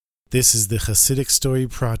This is the Hasidic Story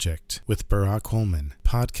Project with Barak Holman,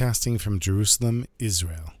 podcasting from Jerusalem,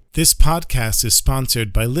 Israel. This podcast is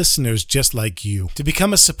sponsored by listeners just like you. To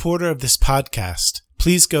become a supporter of this podcast,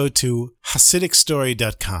 please go to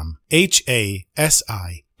HasidicStory.com,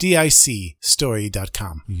 HASIDIC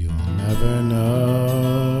story.com. You'll never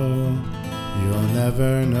know, you'll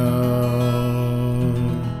never know,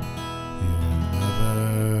 you'll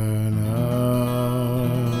never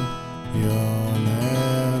know, you'll never know.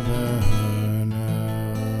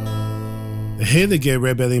 The Heilige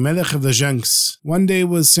Rebbe Elimelech of Lezhensk one day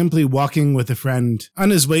was simply walking with a friend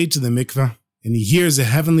on his way to the mikveh, and he hears a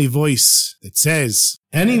heavenly voice that says,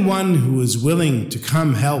 "Anyone who is willing to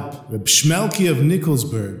come help Reb Shmelki of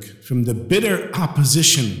Nikolsburg from the bitter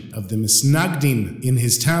opposition of the Misnagdim in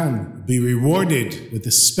his town will be rewarded with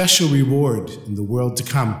a special reward in the world to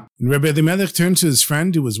come." And Rebbe Elimelech turned to his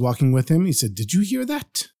friend who was walking with him. He said, "Did you hear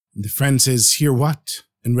that?" And the friend says, "Hear what?"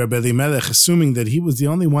 And Rebbe Elimelech, assuming that he was the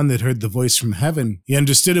only one that heard the voice from heaven, he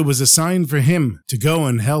understood it was a sign for him to go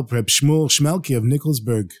and help Reb Shmuel Shmelki of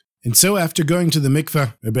Nikolsburg. And so after going to the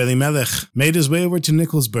mikveh, Rebbe Elimelech made his way over to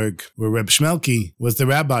Nikolsburg, where Reb Shmelki was the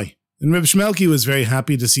rabbi. And Reb Shmelki was very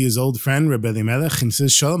happy to see his old friend Rebbe Elimelech and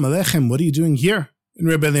says, "Shalom Aleichem, what are you doing here?" And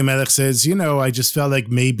Rebbe Elimelech says, I just felt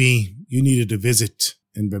like maybe you needed a visit."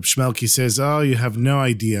 And Reb Shmelki says, "Oh, you have no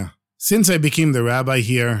idea. Since I became the rabbi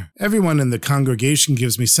here, everyone in the congregation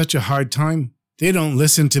gives me such a hard time. They don't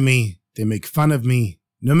listen to me. They make fun of me.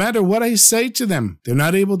 No matter what I say to them, they're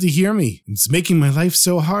not able to hear me. It's making my life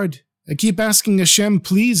so hard. I keep asking Hashem,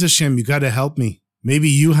 please Hashem, you gotta help me. Maybe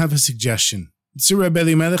you have a suggestion." So Rebbe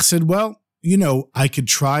Elimelech said, "Well, I could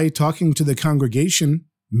try talking to the congregation.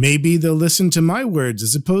 Maybe they'll listen to my words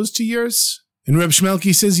as opposed to yours." And Reb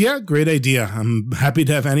Shmelki says, "Yeah, great idea. I'm happy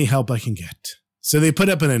to have any help I can get." So they put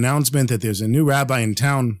up an announcement that there's a new rabbi in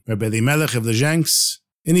town, Rebbe Elimelech of Lezhensk,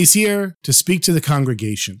 and he's here to speak to the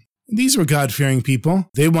congregation. These were God-fearing people.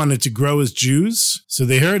 They wanted to grow as Jews, so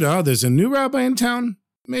they heard, there's a new rabbi in town.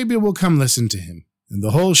 Maybe we'll come listen to him. And the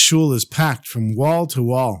whole shul is packed from wall to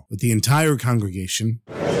wall with the entire congregation.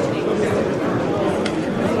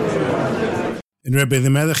 And Rebbe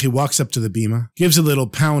Elimelech, he walks up to the bima, gives a little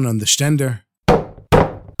pound on the stender,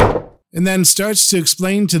 and then starts to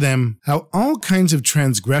explain to them how all kinds of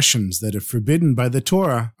transgressions that are forbidden by the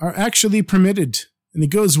Torah are actually permitted. And he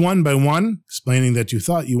goes one by one, explaining that you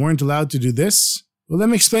thought you weren't allowed to do this. Well, let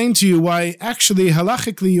me explain to you why actually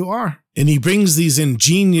halachically you are. And he brings these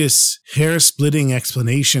ingenious, hair-splitting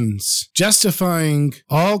explanations, justifying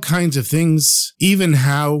all kinds of things, even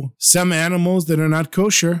how some animals that are not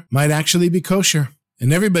kosher might actually be kosher.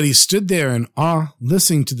 And everybody stood there in awe,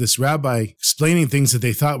 listening to this rabbi explaining things that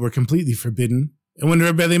they thought were completely forbidden. And when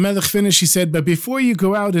Rebbe Elimelech finished, he said, "But before you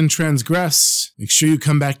go out and transgress, make sure you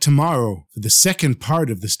come back tomorrow for the second part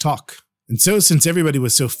of this talk." And so, since everybody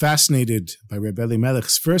was so fascinated by Rebbe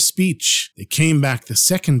Elimelech's first speech, they came back the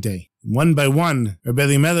second day. One by one, Rebbe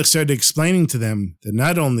Elimelech started explaining to them that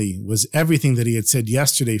not only was everything that he had said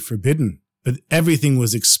yesterday forbidden, but everything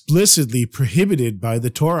was explicitly prohibited by the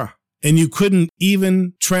Torah. And you couldn't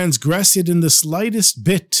even transgress it in the slightest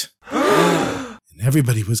bit. And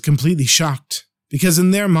everybody was completely shocked, because in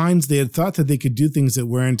their minds they had thought that they could do things that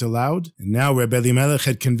weren't allowed, and now Rebbe Elimelech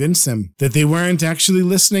had convinced them that they weren't actually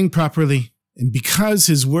listening properly. And because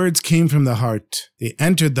his words came from the heart, they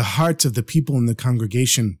entered the hearts of the people in the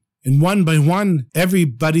congregation. And one by one,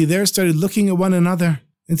 everybody there started looking at one another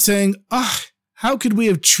and saying, how could we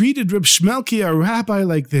have treated Reb Shmelki, our rabbi,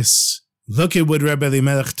 like this? Look at what Rebbe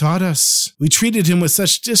Elimelech taught us. We treated him with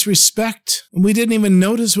such disrespect, and we didn't even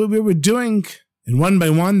notice what we were doing. And one by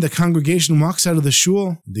one, the congregation walks out of the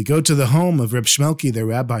shul. They go to the home of Reb Shmelki, their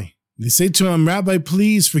rabbi. They say to him, "Rabbi,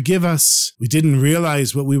 please forgive us. We didn't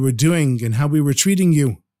realize what we were doing and how we were treating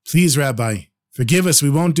you. Please, Rabbi, forgive us. We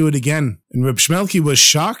won't do it again." And Reb Shmelki was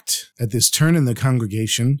shocked at this turn in the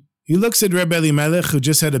congregation. He looks at Rebbe Elimelech, who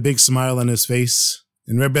just had a big smile on his face.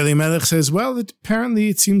 And Rebbe Elimelech says, "Well, apparently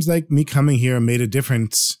it seems like me coming here made a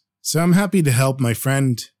difference. So I'm happy to help my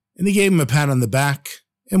friend." And he gave him a pat on the back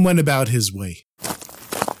and went about his way.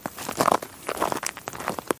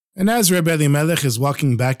 And as Rebbe Elimelech is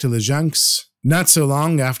walking back to Lezhensk, not so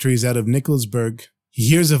long after he's out of Nikolsburg, he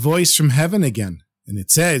hears a voice from heaven again. And it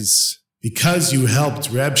says, "Because you helped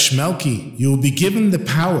Reb Shmelki, you will be given the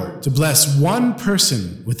power to bless one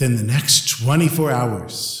person within the next 24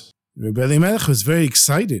 hours. Rebbe Elimelech was very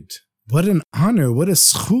excited. What an honor, what a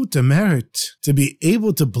schut, a merit, to be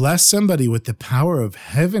able to bless somebody with the power of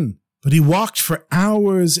heaven. But he walked for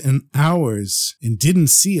hours and hours and didn't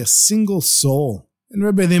see a single soul. And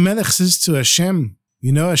Rebbe Elimelech says to Hashem,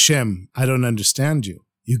 "Hashem, I don't understand you.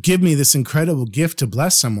 You give me this incredible gift to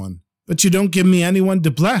bless someone, but you don't give me anyone to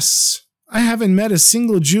bless. I haven't met a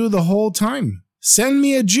single Jew the whole time. Send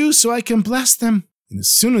me a Jew so I can bless them." And as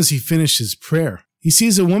soon as he finished his prayer, he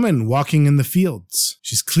sees a woman walking in the fields.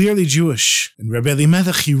 She's clearly Jewish, and Rabbi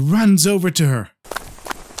Elimelech, he runs over to her.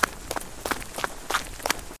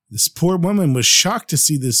 This poor woman was shocked to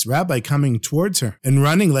see this rabbi coming towards her and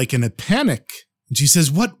running like in a panic. And she says,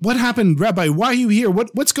 What happened, Rabbi? Why are you here?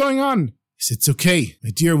 What's going on? He said, "It's okay, my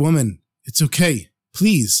dear woman. It's okay.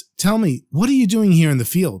 Please, tell me, what are you doing here in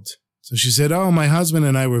the field?" So she said, "Oh, my husband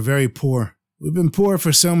and I were very poor. We've been poor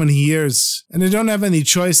for so many years, and I don't have any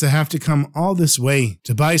choice. I have to come all this way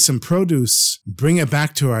to buy some produce and bring it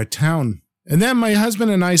back to our town. And then my husband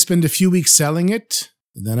and I spend a few weeks selling it,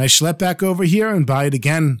 and then I schlep back over here and buy it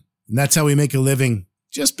again. And that's how we make a living.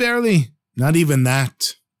 Just barely. Not even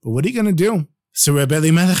that. But what are you going to do?" So Rabbi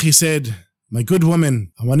Elimelech, he said, "My good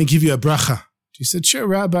woman, I want to give you a bracha." She said, "Sure,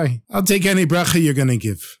 Rabbi. I'll take any bracha you're going to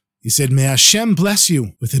give." He said, "May Hashem bless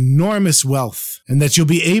you with enormous wealth, and that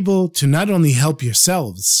you'll be able to not only help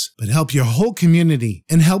yourselves, but help your whole community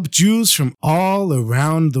and help Jews from all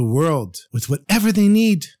around the world with whatever they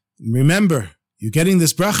need. And remember, you're getting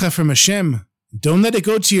this bracha from Hashem. Don't let it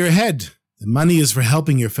go to your head. The money is for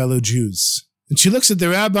helping your fellow Jews." And she looks at the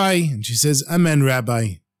rabbi and she says, "Amen,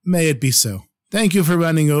 Rabbi. May it be so. Thank you for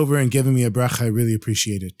running over and giving me a bracha. I really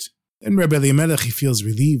appreciate it." And Rabbi Elimelech, he feels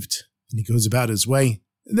relieved and he goes about his way.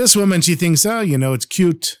 And this woman, she thinks, "Oh, it's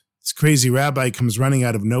cute. This crazy rabbi comes running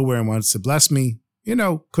out of nowhere and wants to bless me.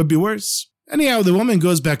 Could be worse." Anyhow, the woman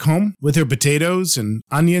goes back home with her potatoes and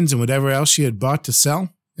onions and whatever else she had bought to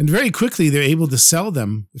sell. And very quickly, they're able to sell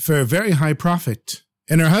them for a very high profit.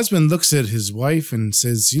 And her husband looks at his wife and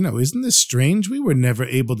says, "Isn't this strange? We were never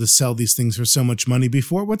able to sell these things for so much money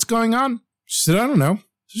before. What's going on?" She said, "I don't know."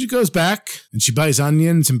 So she goes back and she buys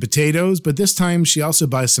onions and potatoes, but this time she also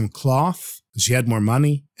buys some cloth because she had more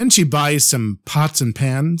money. And she buys some pots and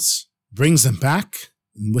pans, brings them back.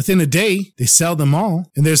 And within a day, they sell them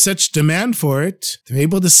all. And there's such demand for it, they're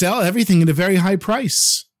able to sell everything at a very high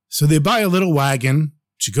price. So they buy a little wagon.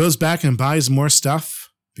 She goes back and buys more stuff.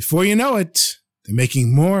 Before you know it, they're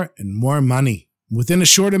making more and more money. Within a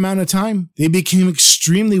short amount of time, they became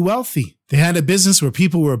extremely wealthy. They had a business where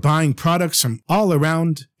people were buying products from all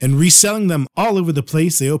around and reselling them all over the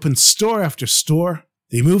place. They opened store after store.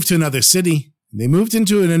 They moved to another city. They moved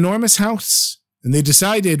into an enormous house. And they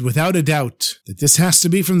decided, without a doubt, that this has to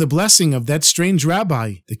be from the blessing of that strange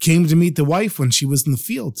rabbi that came to meet the wife when she was in the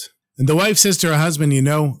field. And the wife says to her husband,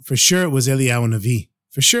 for sure it was Eliyahu Navi.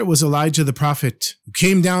 For sure it was Elijah the prophet who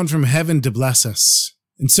came down from heaven to bless us.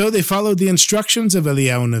 And so they followed the instructions of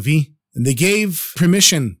Eliyahu Navi, and they gave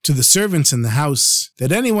permission to the servants in the house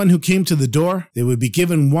that anyone who came to the door, they would be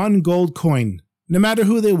given 1 gold coin, no matter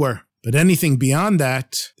who they were. But anything beyond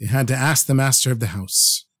that, they had to ask the master of the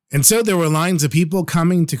house. And so there were lines of people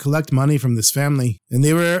coming to collect money from this family, and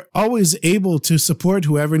they were always able to support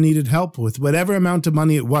whoever needed help with whatever amount of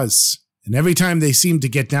money it was. And every time they seemed to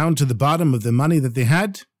get down to the bottom of the money that they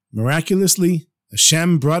had, miraculously,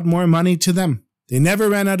 Hashem brought more money to them. They never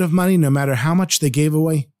ran out of money no matter how much they gave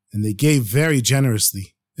away, and they gave very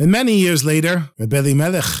generously. And many years later, Rabbi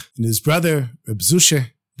Elimelech and his brother, Reb Zusha,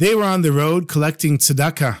 they were on the road collecting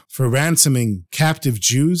tzedakah for ransoming captive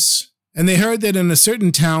Jews, and they heard that in a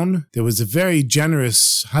certain town, there was a very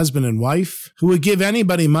generous husband and wife who would give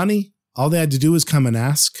anybody money. All they had to do was come and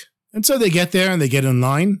ask. And so they get there and they get in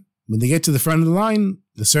line. When they get to the front of the line,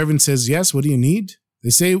 the servant says, "Yes, what do you need?" They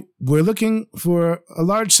say, "We're looking for a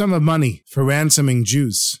large sum of money for ransoming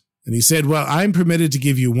Jews." And he said, "Well, I'm permitted to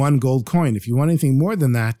give you 1 gold coin. If you want anything more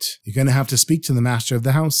than that, you're going to have to speak to the master of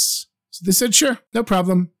the house." So they said, "Sure, no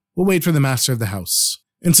problem. We'll wait for the master of the house."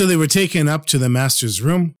 And so they were taken up to the master's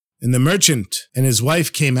room, and the merchant and his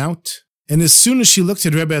wife came out. And as soon as she looked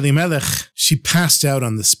at Rabbi Elimelech, she passed out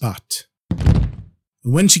on the spot.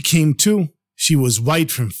 And when she came to, she was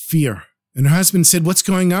white from fear. And her husband said, "What's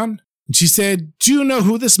going on?" And she said, "Do you know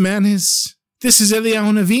who this man is? This is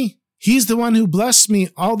Eliyahu Navi. He's the one who blessed me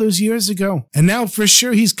all those years ago. And now for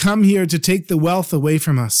sure he's come here to take the wealth away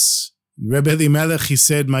from us." And Rabbi Elimelech, he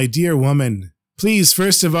said, "My dear woman, please,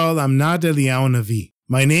 first of all, I'm not Eliyahu Navi.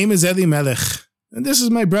 My name is Elimelech, and this is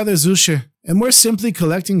my brother Zusha, and we're simply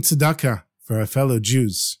collecting tzedakah for our fellow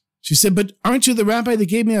Jews." She said, "But aren't you the rabbi that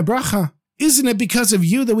gave me a bracha? Isn't it because of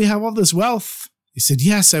you that we have all this wealth?" He said,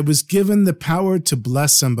 "Yes, I was given the power to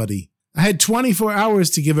bless somebody. I had 24 hours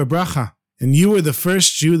to give a bracha, and you were the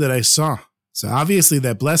first Jew that I saw. So obviously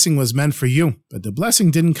that blessing was meant for you, but the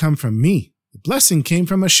blessing didn't come from me. The blessing came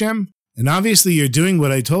from Hashem. And obviously you're doing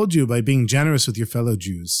what I told you by being generous with your fellow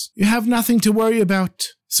Jews. You have nothing to worry about.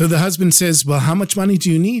 So the husband says, well, how much money do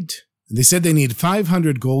you need? And they said they need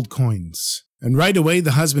 500 gold coins. And right away,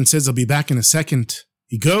 the husband says, I'll be back in a second.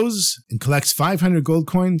 He goes and collects 500 gold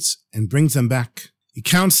coins and brings them back. He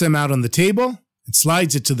counts them out on the table and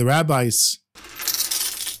slides it to the rabbis.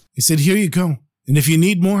 He said, here you go. And if you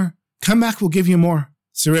need more, come back, we'll give you more.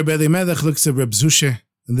 So Rebbe Elimelech looks at Reb Zusha,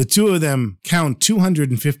 and the two of them count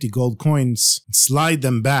 250 gold coins and slide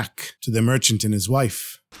them back to the merchant and his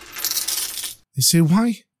wife. They say,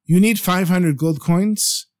 why? You need 500 gold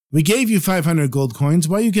coins? We gave you 500 gold coins.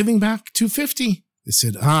 Why are you giving back 250? They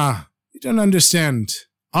said, you don't understand.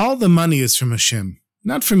 All the money is from Hashem,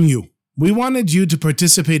 not from you. We wanted you to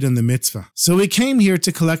participate in the mitzvah, so we came here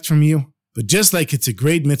to collect from you. But just like it's a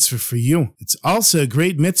great mitzvah for you, it's also a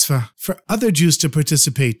great mitzvah for other Jews to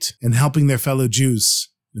participate in helping their fellow Jews.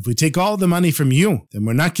 If we take all the money from you, then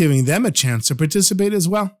we're not giving them a chance to participate as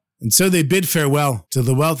well. And so they bid farewell to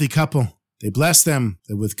the wealthy couple. They blessed them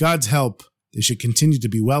that with God's help, they should continue to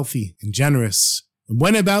be wealthy and generous, and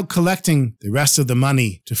went about collecting the rest of the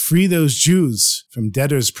money to free those Jews from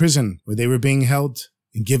debtors' prison where they were being held,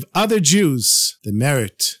 and give other Jews the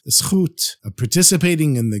merit, the zchut, of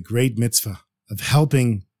participating in the great mitzvah of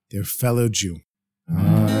helping their fellow Jew.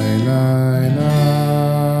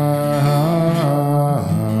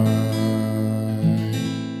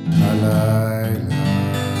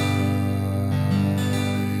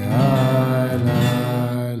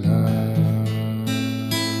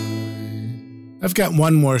 I've got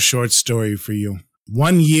one more short story for you.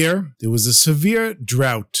 One year, there was a severe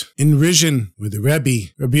drought in Rizhin, where the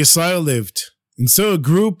Rebbe, Rabbi Yisrael, lived. And so a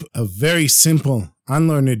group of very simple,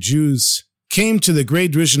 unlearned Jews came to the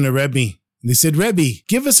great Rizhiner Rebbe. And they said, Rebbe,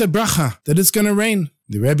 give us a bracha that it's going to rain.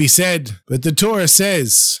 The Rebbe said, but the Torah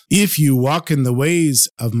says, if you walk in the ways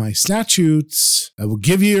of my statutes, I will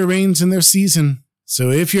give you your rains in their season. So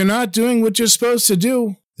if you're not doing what you're supposed to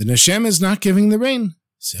do, then Hashem is not giving the rain.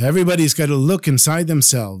 So everybody's got to look inside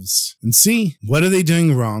themselves and see what are they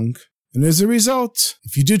doing wrong. And as a result,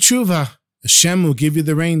 if you do tshuva, Hashem will give you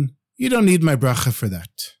the rain. You don't need my bracha for that.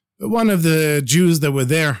 But one of the Jews that were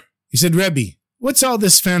there, he said, Rebbe, what's all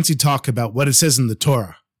this fancy talk about what it says in the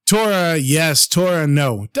Torah? Torah, yes. Torah,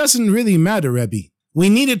 no. It doesn't really matter, Rebbe. We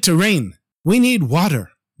need it to rain. We need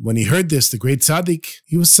water. When he heard this, the great tzaddik,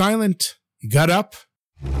 he was silent. He got up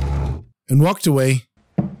and walked away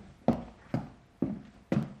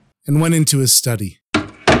and went into his study.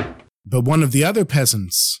 But one of the other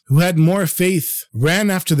peasants, who had more faith,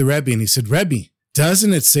 ran after the Rebbe and he said, Rebbe,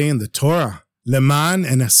 doesn't it say in the Torah, Leman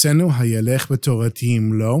enasenu hayalech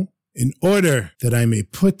b'toratim lo? In order that I may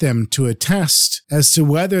put them to a test as to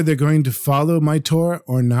whether they're going to follow my Torah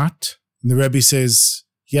or not? And the Rebbe says,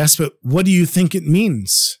 yes, but what do you think it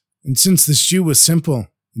means? And since this Jew was simple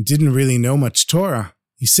and didn't really know much Torah,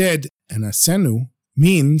 he said, enasenu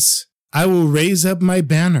means, I will raise up my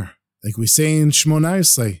banner, like we say in Shmona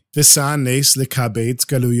Esrei, V'sa nes lekabetz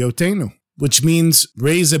galuyotenu, which means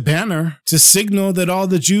raise a banner to signal that all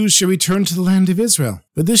the Jews should return to the land of Israel.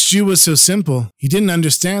 But this Jew was so simple, he didn't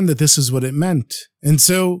understand that this is what it meant. And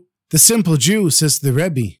so the simple Jew says to the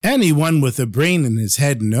Rebbe, anyone with a brain in his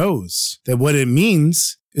head knows that what it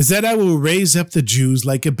means is that I will raise up the Jews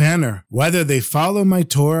like a banner, whether they follow my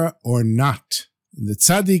Torah or not. And the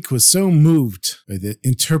tzaddik was so moved by the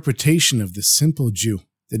interpretation of the simple Jew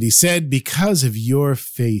that he said, because of your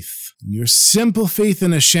faith, your simple faith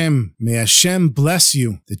in Hashem, may Hashem bless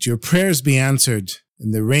you, that your prayers be answered,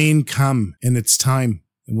 and the rain come in its time.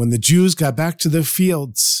 And when the Jews got back to their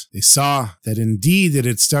fields, they saw that indeed it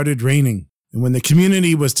had started raining. And when the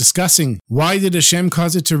community was discussing, why did Hashem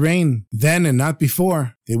cause it to rain then and not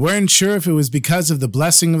before, they weren't sure if it was because of the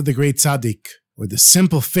blessing of the great tzaddik, or the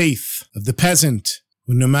simple faith of the peasant,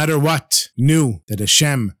 who no matter what, knew that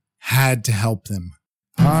Hashem had to help them.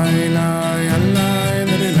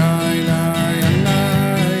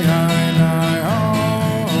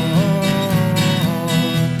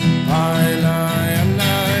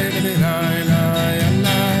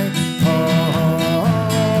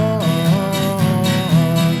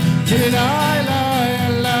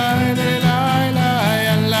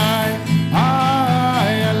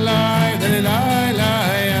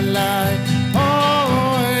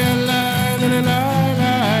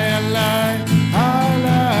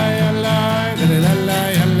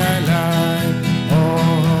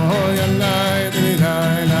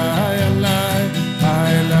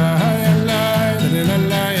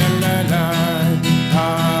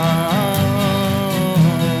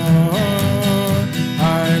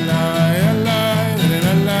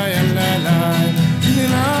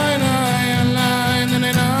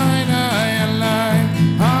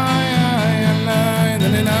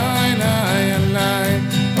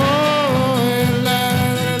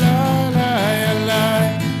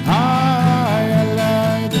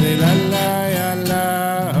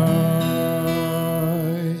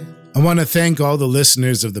 want to thank all the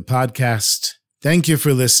listeners of the podcast. Thank you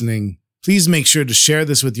for listening. Please make sure to share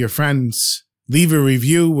this with your friends. Leave a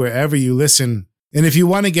review wherever you listen. And if you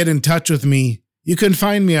want to get in touch with me, you can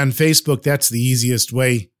find me on Facebook. That's the easiest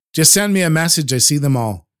way. Just send me a message. I see them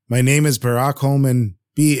all. My name is Barak Hullman,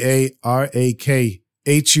 BarakHullman.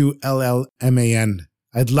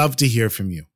 I'd love to hear from you.